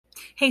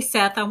Hey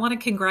Seth, I want to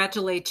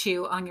congratulate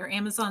you on your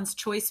Amazon's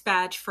Choice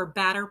badge for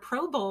Batter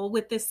Pro Bowl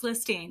with this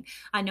listing.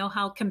 I know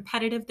how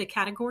competitive the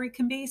category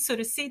can be, so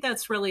to see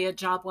that's really a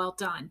job well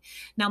done.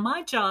 Now,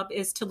 my job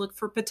is to look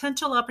for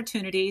potential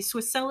opportunities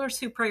with sellers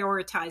who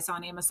prioritize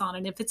on Amazon.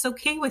 And if it's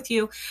okay with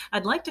you,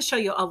 I'd like to show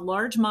you a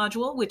large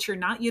module which you're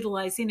not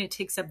utilizing. It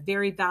takes up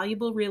very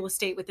valuable real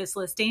estate with this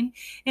listing,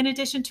 in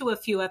addition to a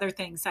few other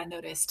things I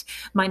noticed.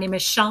 My name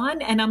is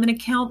Sean, and I'm an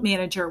account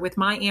manager with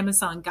my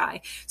Amazon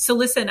guy. So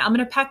listen, I'm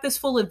going to pack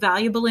this full of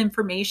valuable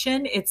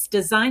information. It's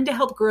designed to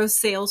help grow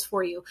sales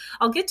for you.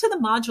 I'll get to the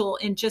module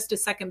in just a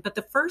second, but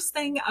the first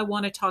thing I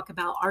want to talk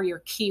about are your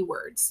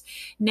keywords.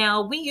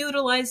 Now, we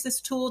utilize this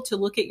tool to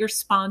look at your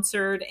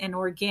sponsored and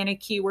organic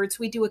keywords.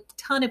 We do a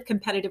ton of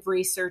competitive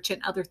research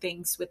and other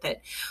things with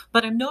it,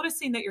 but I'm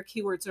noticing that your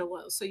keywords are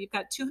low. So you've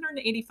got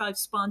 285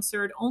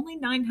 sponsored, only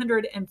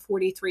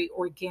 943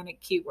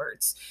 organic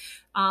keywords.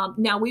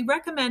 Now, we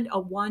recommend a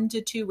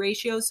 1-to-2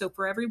 ratio. So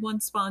for every one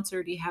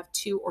sponsored, you have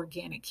 2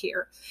 organic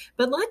here.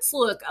 But let's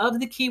look of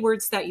the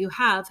keywords that you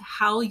have,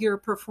 how you're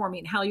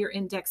performing, how you're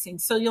indexing.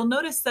 So you'll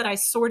notice that I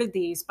sorted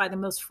these by the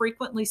most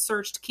frequently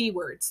searched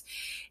keywords.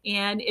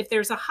 And if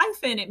there's a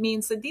hyphen, it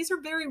means that these are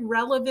very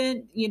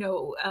relevant,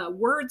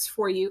 words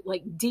for you,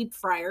 like deep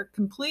fryer.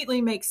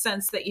 Completely makes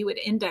sense that you would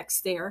index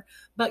there,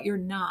 but you're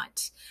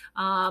not.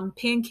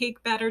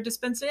 Pancake batter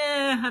dispenser,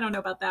 I don't know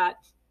about that.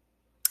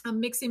 I'm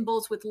mixing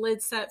bowls with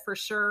lid set for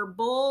sure.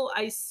 Bowl,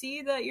 I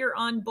see that you're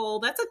on bowl.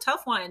 That's a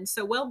tough one.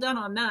 So well done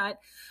on that.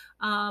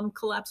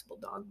 Collapsible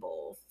dog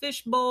bowl.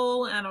 Fish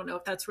bowl, I don't know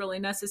if that's really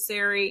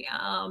necessary.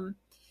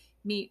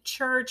 Meat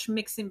church,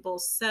 mixing bowl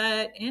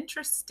set.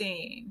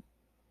 Interesting.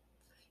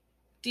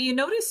 Do you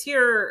notice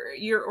your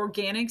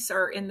organics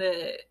are in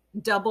the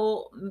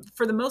double,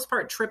 for the most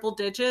part, triple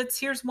digits?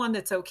 Here's one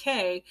that's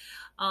okay,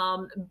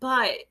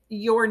 but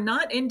you're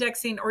not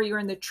indexing or you're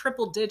in the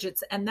triple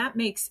digits, and that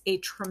makes a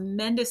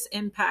tremendous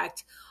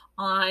impact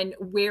on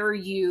where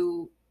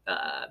you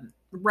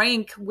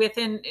rank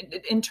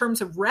in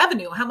terms of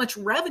revenue. How much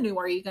revenue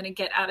are you going to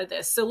get out of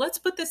this? So let's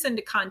put this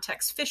into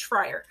context. Fish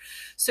fryer.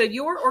 So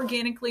you're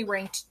organically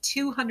ranked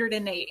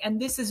 208,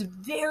 and this is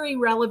very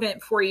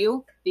relevant for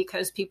you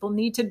because people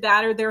need to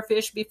batter their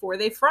fish before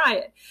they fry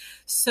it.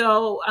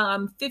 So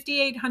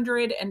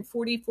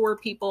 5,844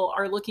 people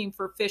are looking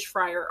for fish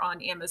fryer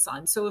on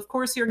Amazon. So of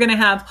course you're going to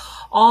have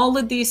all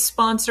of these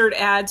sponsored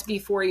ads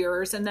before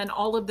yours, and then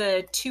all of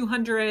the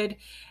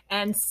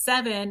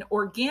 207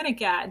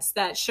 organic ads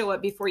that show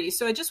up before you.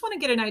 So I just want to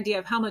get an idea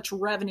of how much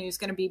revenue is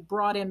going to be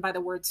brought in by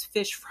the words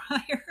fish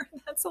fryer.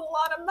 That's a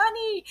lot of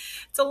money.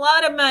 It's a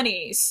lot of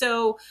money.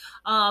 So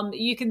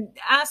you can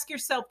ask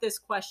yourself this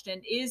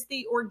question: is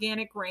the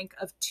organic rank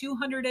of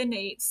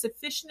 208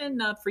 sufficient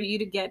enough for you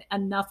to get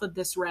enough of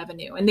this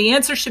revenue? And the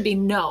answer should be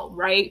no,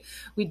 right?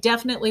 We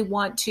definitely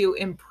want to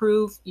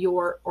improve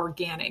your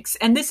organics.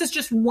 And this is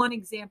just one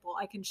example.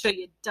 I can show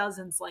you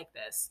dozens like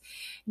this.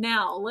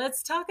 Now,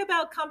 let's talk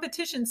about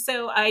competition.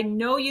 So I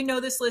know you know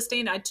this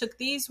listing. I took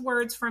these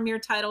words from your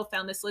title,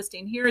 found this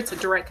listing here. It's a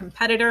direct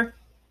competitor.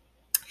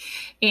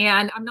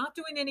 And I'm not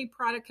doing any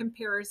product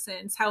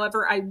comparisons.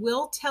 However, I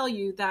will tell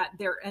you that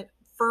their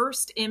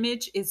first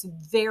image is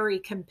very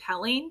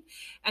compelling,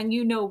 and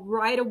you know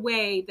right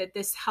away that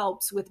this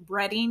helps with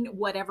breading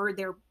whatever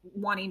they're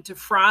wanting to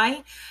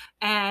fry.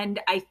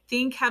 And I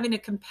think having a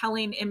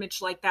compelling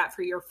image like that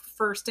for your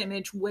first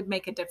image would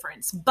make a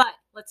difference. But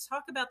let's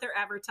talk about their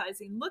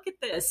advertising. Look at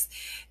this.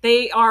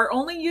 They are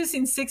only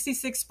using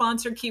 66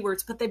 sponsored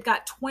keywords, but they've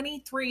got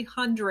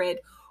 2,300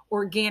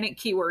 organic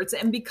keywords.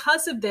 And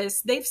because of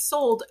this, they've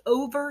sold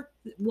over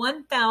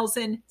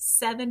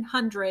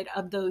 1,700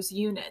 of those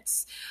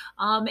units.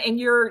 And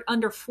you're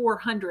under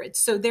 400.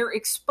 So their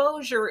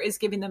exposure is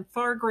giving them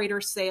far greater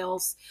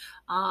sales.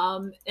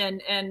 And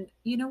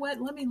you know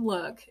what? Let me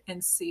look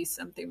and see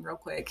something real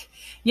quick.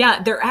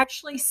 Yeah, they're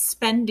actually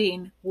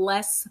spending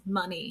less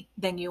money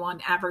than you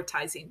on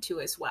advertising too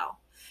as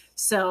well.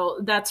 So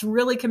that's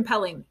really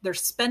compelling. They're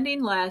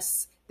spending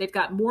less. They've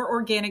got more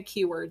organic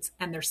keywords,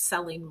 and they're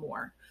selling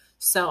more.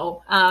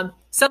 So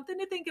something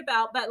to think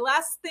about. But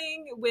last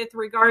thing with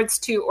regards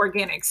to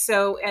organics.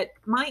 So at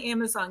my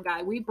Amazon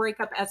guy, we break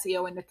up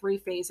SEO into 3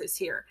 phases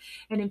here.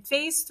 And in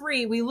phase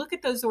 3, we look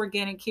at those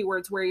organic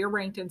keywords where you're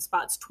ranked in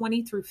spots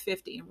 20 through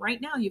 50. And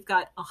right now you've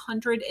got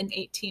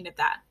 118 of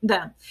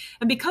them.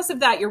 And because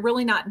of that, you're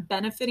really not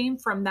benefiting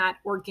from that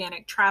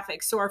organic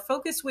traffic. So our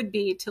focus would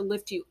be to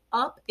lift you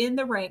up in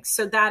the ranks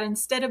so that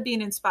instead of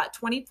being in spot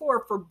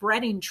 24 for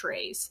breading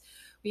trays,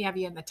 we have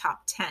you in the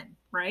top 10,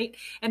 right?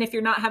 And if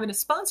you're not having to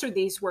sponsor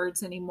these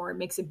words anymore, it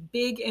makes a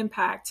big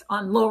impact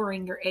on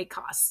lowering your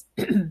ACOS.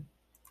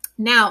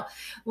 Now,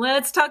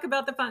 let's talk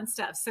about the fun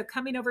stuff. So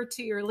coming over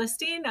to your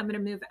listing, I'm going to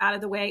move out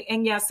of the way.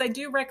 And yes, I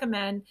do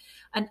recommend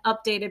an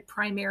updated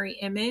primary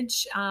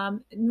image.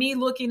 Me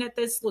looking at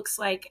this looks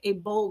like a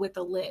bowl with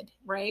a lid,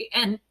 right?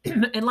 And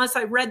unless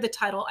I read the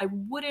title, I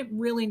wouldn't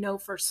really know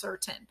for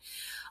certain.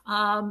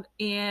 And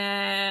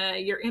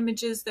your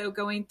images, though,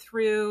 going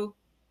through,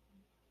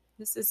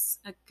 This is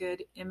a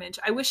good image.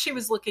 I wish she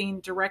was looking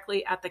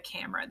directly at the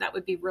camera. That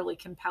would be really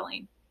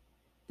compelling.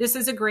 This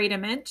is a great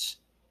image.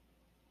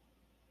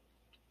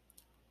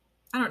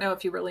 I don't know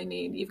if you really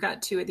need, you've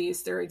got two of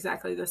these. They're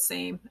exactly the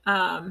same.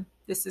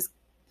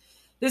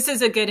 This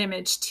is a good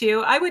image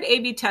too. I would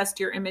A/B test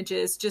your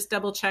images, just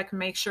double check and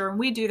make sure. And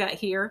we do that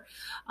here.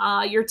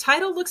 Your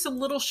title looks a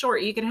little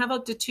short. You can have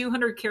up to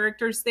 200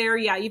 characters there.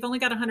 Yeah, you've only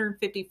got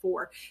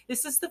 154.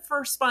 This is the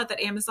first spot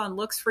that Amazon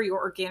looks for your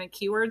organic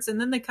keywords. And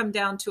then they come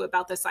down to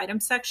about this item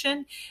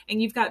section.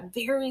 And you've got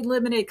very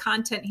limited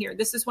content here.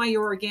 This is why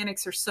your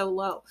organics are so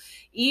low.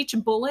 Each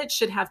bullet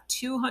should have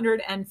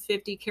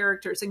 250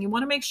 characters. And you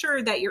want to make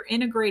sure that you're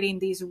integrating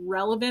these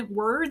relevant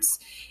words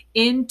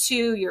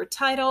into your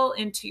title,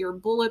 into your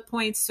bullet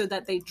points, so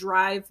that they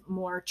drive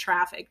more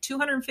traffic.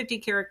 250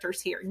 characters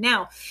here.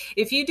 Now,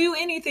 if you do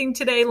anything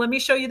today, let me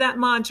show you that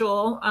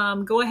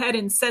module. Go ahead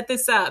and set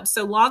this up.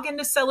 So log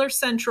into Seller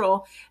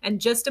Central,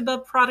 and just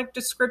above product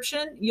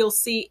description, you'll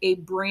see a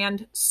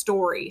brand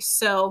story.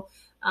 So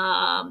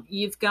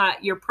you've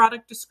got your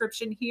product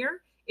description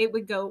here. It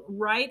would go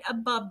right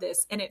above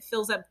this, and it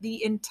fills up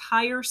the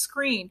entire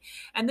screen.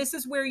 And this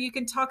is where you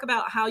can talk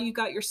about how you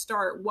got your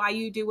start, why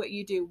you do what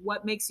you do,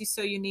 what makes you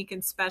so unique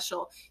and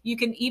special. You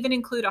can even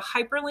include a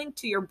hyperlink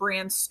to your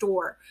brand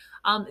store.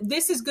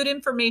 This is good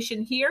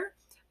information here.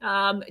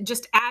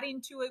 Just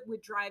adding to it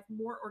would drive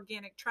more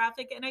organic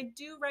traffic. And I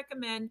do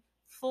recommend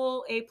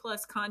full A+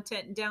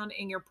 content down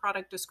in your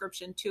product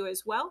description too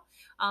as well,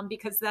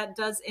 because that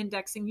does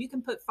indexing. You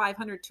can put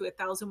 500 to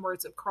 1,000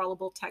 words of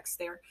crawlable text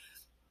there.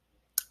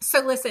 So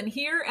listen,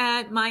 here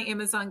at My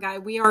Amazon Guy,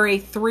 we are a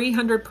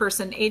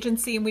 300-person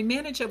agency, and we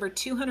manage over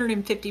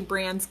 250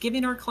 brands,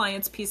 giving our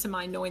clients peace of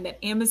mind knowing that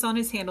Amazon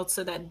is handled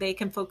so that they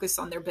can focus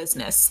on their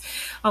business.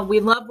 We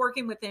love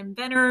working with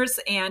inventors,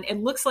 and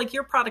it looks like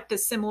your product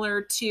is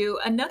similar to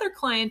another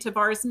client of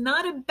ours,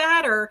 not a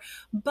batter,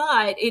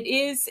 but it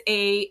is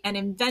an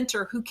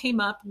inventor who came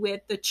up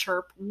with the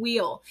chirp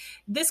wheel.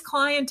 This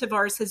client of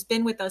ours has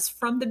been with us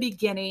from the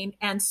beginning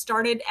and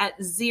started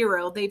at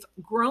 0. They've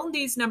grown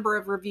these number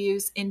of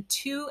reviews in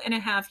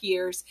 2.5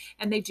 years,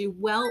 and they do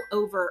well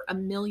over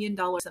 $1 million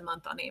a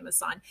month on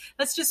Amazon.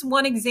 That's just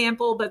one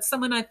example, but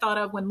someone I thought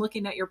of when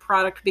looking at your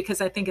product,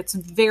 because I think it's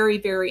very,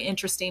 very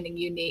interesting and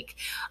unique.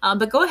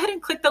 But go ahead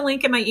and click the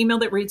link in my email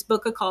that reads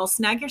book a call,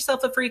 snag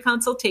yourself a free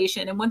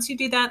consultation. And once you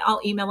do that,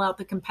 I'll email out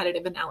the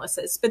competitive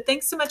analysis. But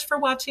thanks so much for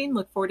watching.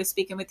 Look forward to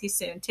speaking with you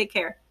soon. Take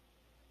care.